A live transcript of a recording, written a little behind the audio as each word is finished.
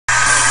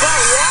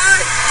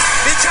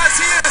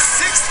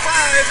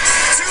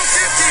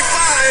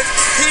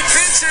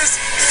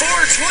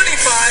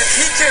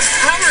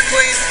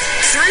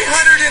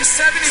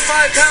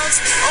pounds,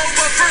 oh,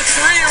 but for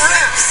 3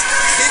 reps.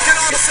 He can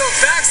also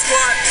back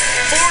squat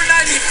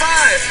 495,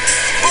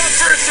 but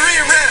for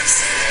 3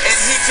 reps, and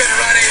he can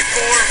run a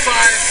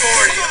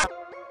 4.540.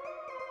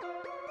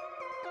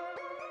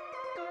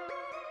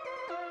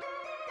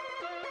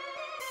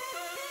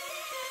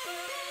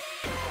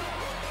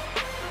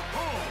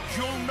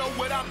 You don't know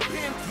what I've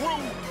been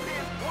through.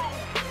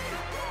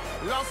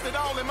 Lost it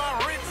all in my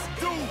rich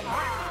stew.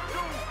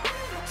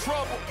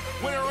 Trouble,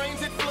 when it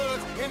rains it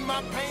floods. In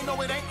my pain, no,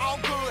 it ain't all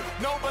good.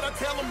 No, but I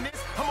tell them this,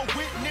 I'm a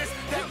witness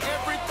that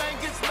everything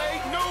gets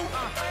made new.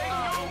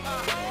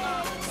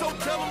 So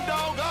tell them,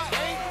 dog, I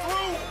ain't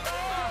through.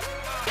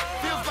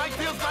 Feels like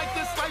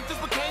this life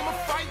just became a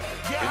fight.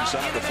 Yeah,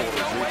 inside the 40,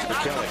 reads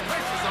McKelly.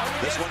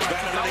 This one's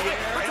batted in the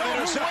air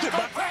and intercepted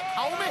by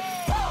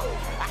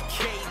I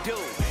can't do.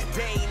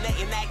 There ain't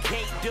nothing I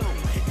can't do.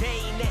 There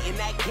ain't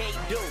nothing I can't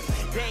do.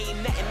 There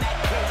ain't nothing I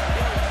can't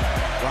do.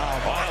 wow,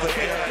 off the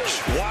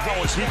edge.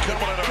 Wow, is he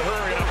coming in a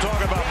hurry? And I'm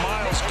talking about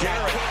Myles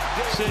Garrett.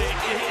 See,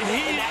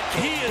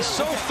 he is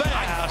so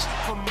fast.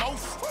 For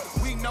most,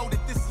 we know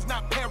that this is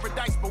not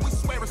paradise, but we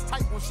swear it's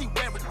tight when she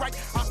wear it right.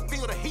 I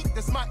feel the heat,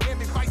 that's my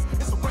enemy vice.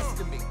 It's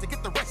arresting me to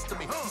get the rest of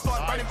me.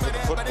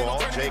 Football,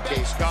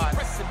 J.K. Scott.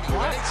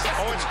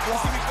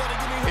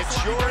 It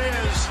sure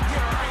is.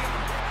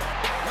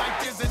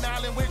 Life is an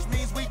island, which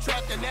means we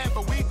trapped in that,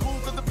 but we cool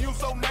cause the view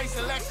so nice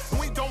and lax. And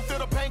we don't feel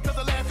the pain cause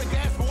the laughing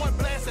gas for one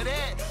blast of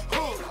that.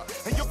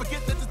 And you'll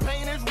forget that this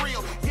pain is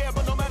real. Yeah,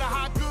 but no matter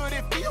how good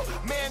it feels,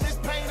 man, this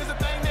pain is a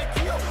thing that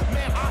kills.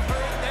 Man, I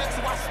heard that,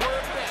 so I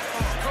swerved back.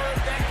 Curve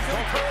back,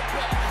 till curve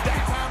back.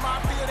 Every time I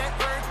feel that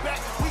urge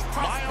back, we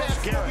cross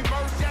paths, so we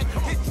merge that.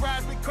 It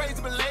drives me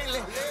crazy, but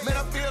lately, man,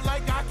 I feel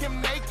like I can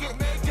make it.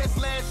 Guess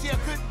last year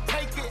I couldn't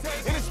take it.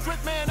 In the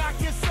strip, man, I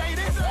can say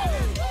this.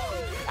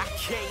 I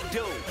can't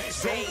do.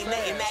 There ain't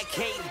nothing I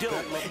can't do.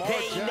 There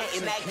ain't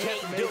nothing I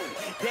can't do.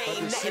 There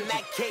ain't nothing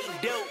I can't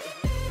do.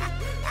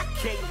 I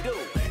can't do.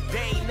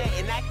 There ain't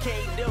nothing I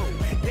can't do.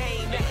 There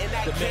ain't nothing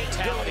I can't do. The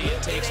mentality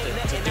it takes to do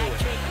it.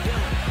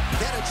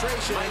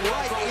 Penetration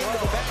right into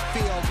the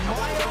backfield.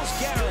 Myles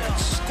Garrett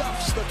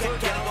stuffs the third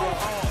down row.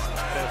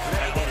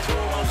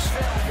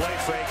 Play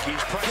fake,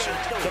 he's pressing.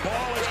 The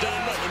ball is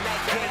done.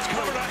 And it's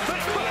covered, I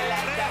think, by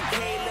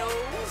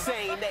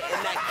Ain't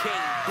nothing I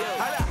can't do.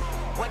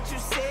 What you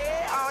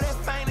said, all that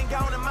fainting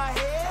gone in my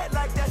head,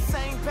 like that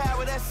same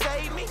power that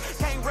saved me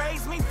can't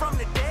raise me from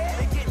the dead.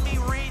 They get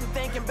me reading,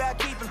 thinking about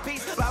keeping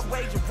peace. I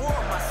wage a war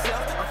on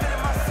myself. I'm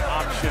feeling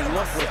myself. Option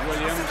look with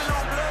Williams.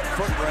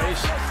 Foot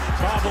race.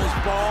 Bobbles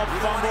ball,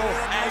 fumble.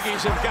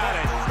 Aggies have got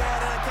it.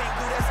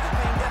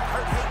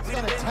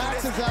 And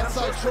attacks his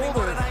outside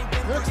shoulder.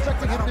 They're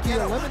expecting him to be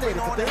eliminated,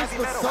 but there's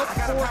the sub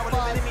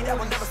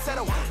 4.5. Never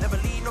settle, never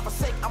leave, never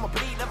forsake. I'ma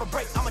bleed, never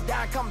break. I'ma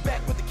die, come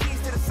back with the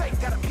keys to the safe.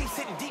 Got a piece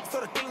hitting deep, so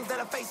the things that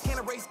I face can't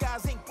erase.